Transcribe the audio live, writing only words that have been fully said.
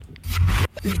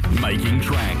Making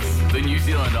Tracks, the New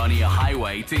Zealand on-air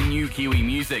highway to new Kiwi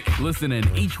music. Listen in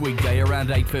each weekday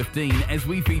around 8:15 as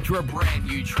we feature a brand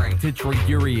new track to treat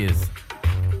your ears.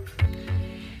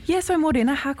 Yeah, so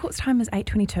Morena, Harcourt's time is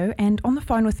 8:22, and on the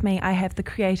phone with me I have the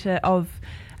creator of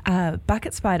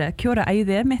Bucket Spider. Kia ora, are you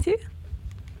there, Matthew?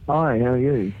 Hi, how are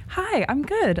you? Hi, I'm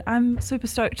good. I'm super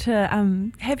stoked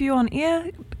to have you on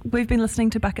air. We've been listening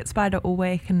to Bucket Spider all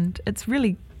week, and it's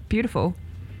really beautiful.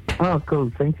 Oh,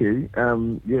 cool, thank you.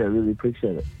 Yeah, really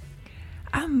appreciate it.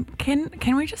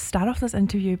 Can we just start off this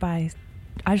interview by,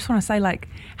 I just want to say, like,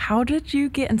 how did you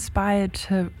get inspired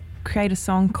to create a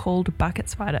song called Bucket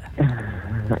Spider?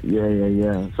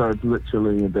 Yeah. So it's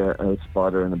literally about a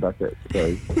spider in a bucket.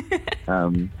 So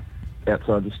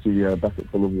outside the studio, a bucket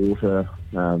full of water,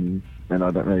 and I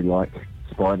don't really like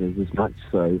spiders as much,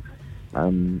 so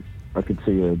I could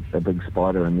see a big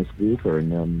spider in this water,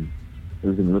 and it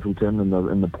was in Littleton in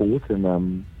the port,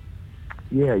 and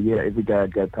every day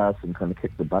I'd go past and kind of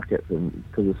kick the bucket, and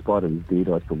because the spider was dead,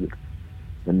 I thought.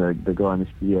 And the guy in the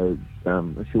studio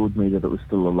assured me that it was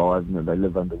still alive and that they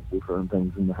live underwater and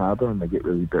things in the harbour and they get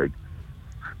really big.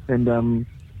 And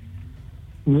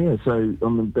so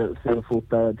on about the third or fourth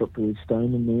day I dropped a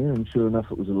stone in there, and sure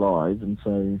enough it was alive, and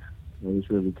so I was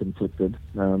really conflicted.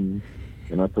 And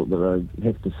I thought that I'd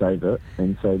have to save it,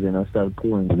 and so then I started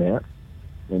pouring it out,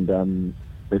 and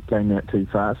it came out too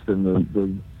fast, and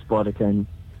the spider came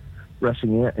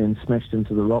rushing out and smashed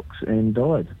into the rocks and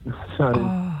died. So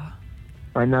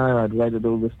I know I'd waited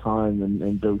all this time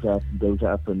and built up,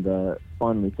 and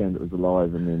finally found it was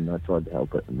alive, and then I tried to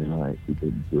help it, and then I actually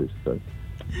did worse. So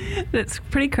that's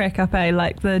pretty crack up, eh?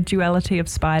 Like the duality of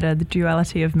spider, the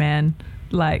duality of man.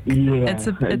 Like it's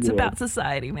about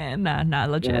society, man. Nah,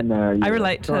 legit. Yeah, no, yeah. I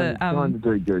relate to trying to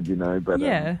do good, but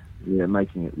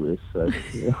making it worse. So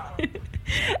yeah.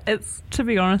 It's, to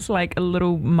be honest, like a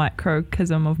little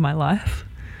microcosm of my life.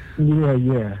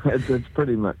 Yeah. It's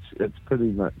pretty much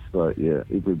like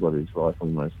everybody's life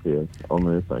almost here on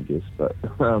Earth, I guess. But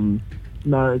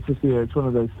no, it's just it's one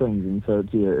of those things, and so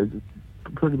it's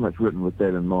pretty much written with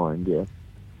that in mind. Yeah.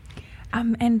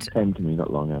 And came to me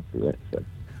not long after that. So.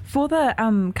 For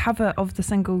the cover of the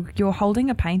single, you're holding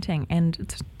a painting, and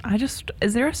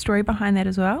is there a story behind that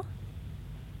as well?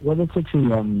 Well, it's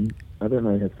actually I don't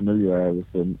know how familiar you are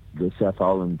with the South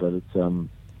Island, but it's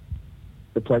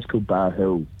a place called Bar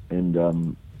Hill, and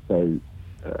so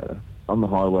on the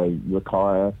highway,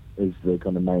 Rakaia is the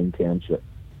kind of main township.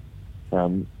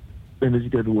 And as you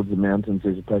go towards the mountains,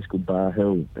 there's a place called Bar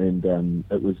Hill, and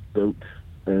it was built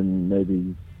in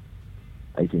maybe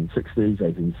 1860s,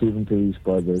 1870s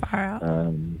by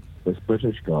this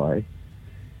British guy,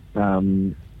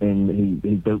 and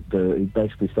he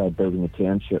basically started building a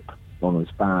township on his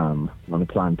farm, on a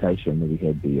plantation that he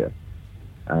had there.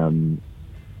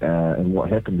 And what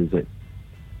happened is that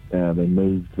they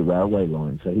moved the railway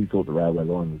line. So he thought the railway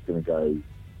line was going to go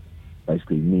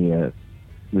basically near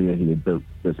where he had built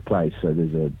this place. So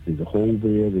there's a hall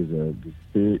there, there's a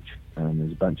church,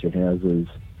 there's a bunch of houses.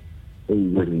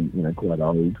 He's really, quite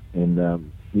old. And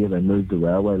they moved the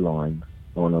railway line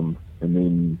on him, and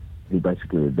then he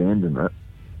basically abandoned it.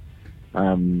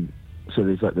 So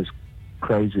there's like this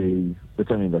crazy.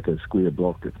 It's only like a square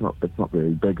block. It's not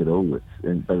very big at all. But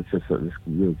it's just like this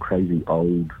real crazy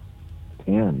old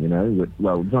town.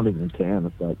 Well, it's not even a town.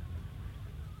 It's like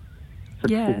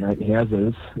 6, 7, 8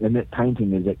 houses, and that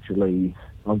painting is actually.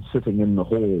 I'm sitting in the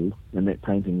hall, and that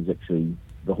painting is actually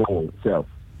the hall itself.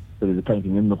 So there's a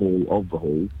painting in the hall of the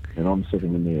hall, and I'm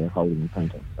sitting in there holding the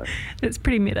painting. So. It's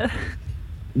pretty meta.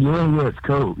 Yeah, it's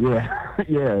cool. Yeah,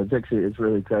 it's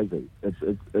really crazy.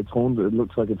 It's haunted. It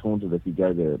looks like it's haunted if you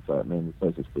go there. It's like, man, this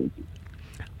place is spooky.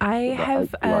 I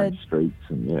have streets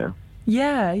and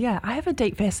Yeah, I have a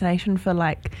deep fascination for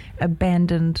like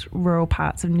abandoned rural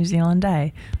parts of New Zealand,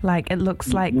 eh? Like it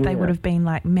looks like they would have been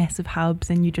like massive hubs,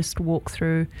 and you just walk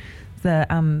through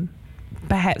the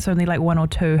perhaps only like 1 or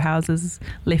 2 houses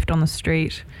left on the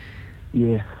street.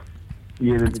 Yeah,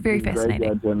 it's very fascinating.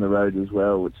 Graveyard down the road as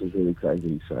well, which is really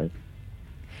crazy. So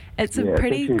it's a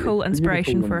pretty cool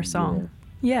inspiration for a song.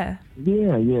 Yeah,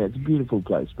 it's a beautiful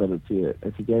place, but it's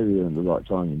if you go there at the right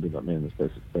time, you'd be like, man, this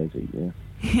place is crazy.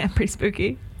 Yeah, pretty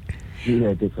spooky.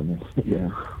 Yeah, definitely. Yeah.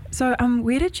 So,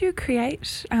 where did you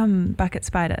create Bucket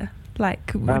Spider?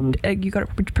 Like, you got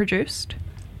it produced?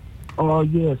 Oh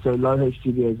yeah, so Loho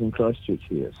Studios in Christchurch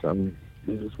here. So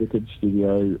there's this wicked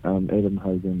studio, Adam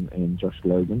Hogan and Josh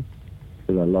Logan,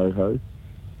 who are Loho.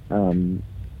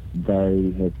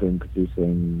 They have been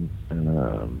producing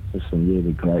some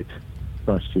really great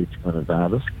Christchurch kind of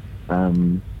artists.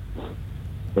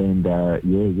 They got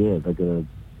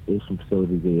a awesome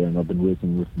facility there, and I've been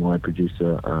working with my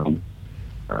producer,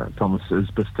 Thomas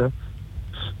Isbister,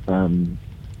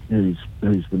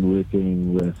 who's been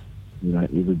working with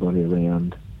everybody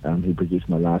around. He produced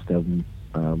my last album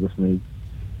with me.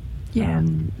 Yeah.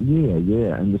 And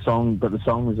the song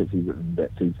was actually written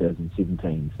about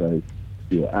 2017. So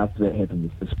yeah, after that happened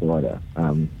with The Spider,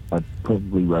 I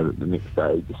probably wrote it the next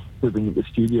day, just sitting at the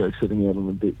studio, sitting out on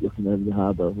the deck, looking over the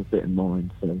harbour with that in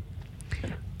mind. So.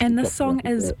 And this song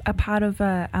is a part of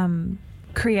a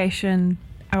creation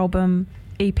album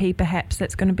EP, perhaps,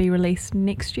 that's going to be released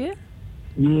next year?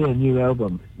 Yeah, new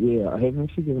album. Yeah, I haven't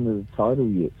actually given it a title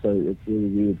yet, so it's really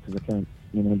weird because I can't,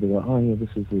 be like, oh yeah, this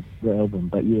is the album.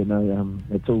 But yeah, no,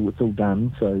 it's all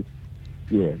done. So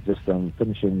yeah, just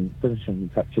finishing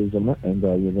touches on it, and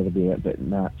that'll be out that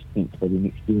March 10th for the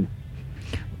next year.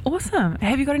 Awesome.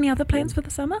 Have you got any other plans for the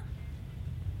summer?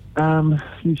 A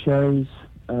few shows.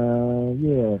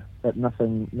 But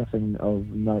nothing of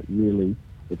note really.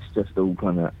 It's just all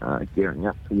kind of gearing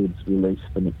up towards release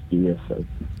for next year. So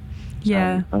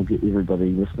yeah, I'll get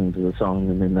everybody listening to the song,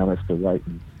 and then they'll have to wait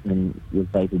and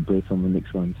with bated breath on the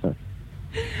next one. So.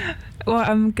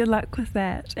 Well, good luck with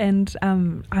that, and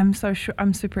I'm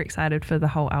super excited for the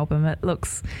whole album. It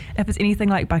looks, if it's anything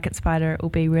like Bucket Spider, it will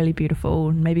be really beautiful,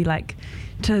 and maybe like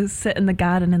to sit in the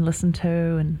garden and listen to,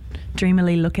 and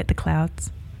dreamily look at the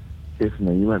clouds.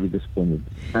 Definitely, you won't be disappointed.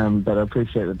 But I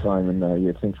appreciate the time, and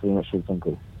thanks very much for the phone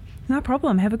call. No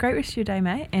problem. Have a great rest of your day,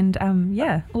 mate, and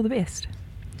all the best.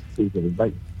 See you later.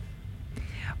 Bye.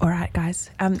 All right, guys.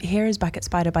 Here is Bucket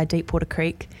Spider by Deepwater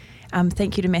Creek.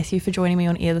 Thank you to Matthew for joining me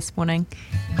on air this morning.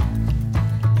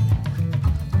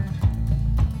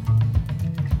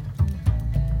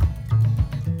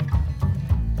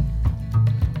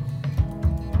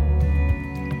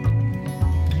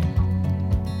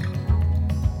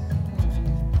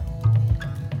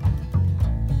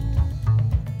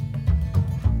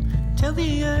 Tell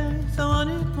the earth I want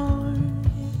it more.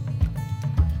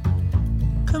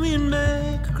 Coming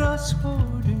back across the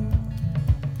water.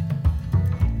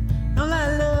 All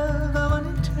that love I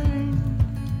want to turn.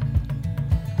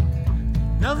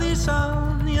 Now this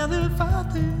on the other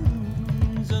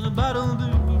fathers on the bottle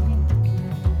burn.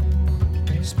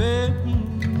 Spare me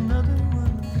another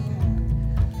one.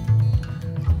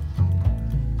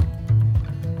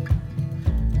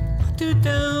 Put her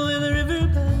down where the river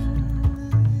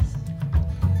bends.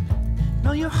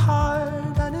 Now your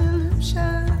heart an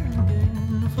illusion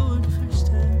for the first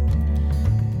time.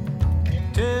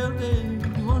 Tell them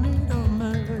you want it all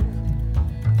my life.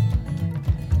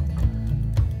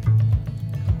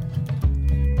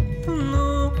 Oh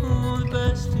no, the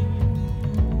best thing.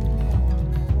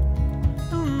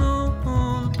 Oh no,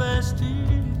 the best thing.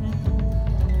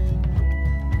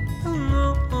 Oh no,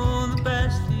 the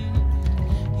best thing.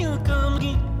 You'll come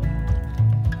again.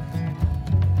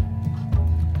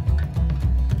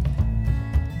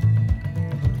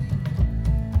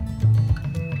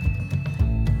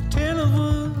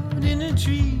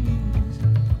 Trees,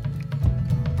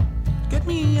 get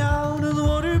me out of the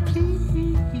water,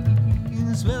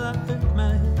 please. Well, I hurt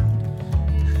my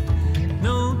head.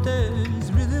 No,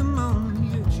 there's rhythm on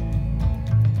the edge.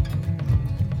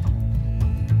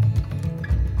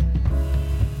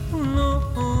 Oh no,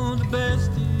 the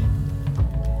best is.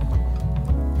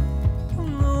 Oh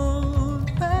no,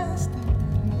 the best is.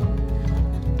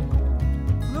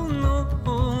 Oh no,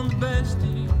 the best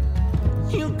is.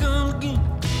 He'll come again.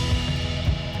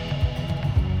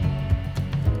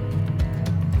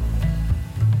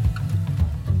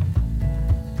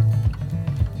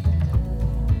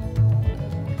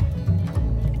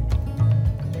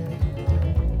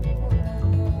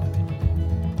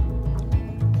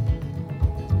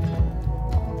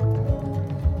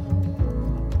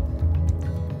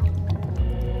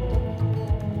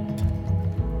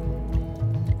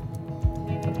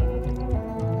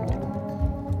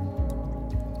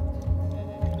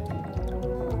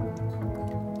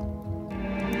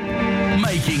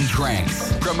 Making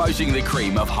Tracks, promoting the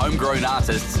cream of homegrown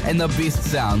artists and the best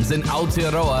sounds in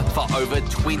Aotearoa for over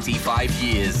 25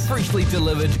 years. Freshly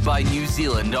delivered by New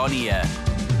Zealand On Air.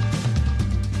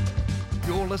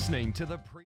 You're listening to the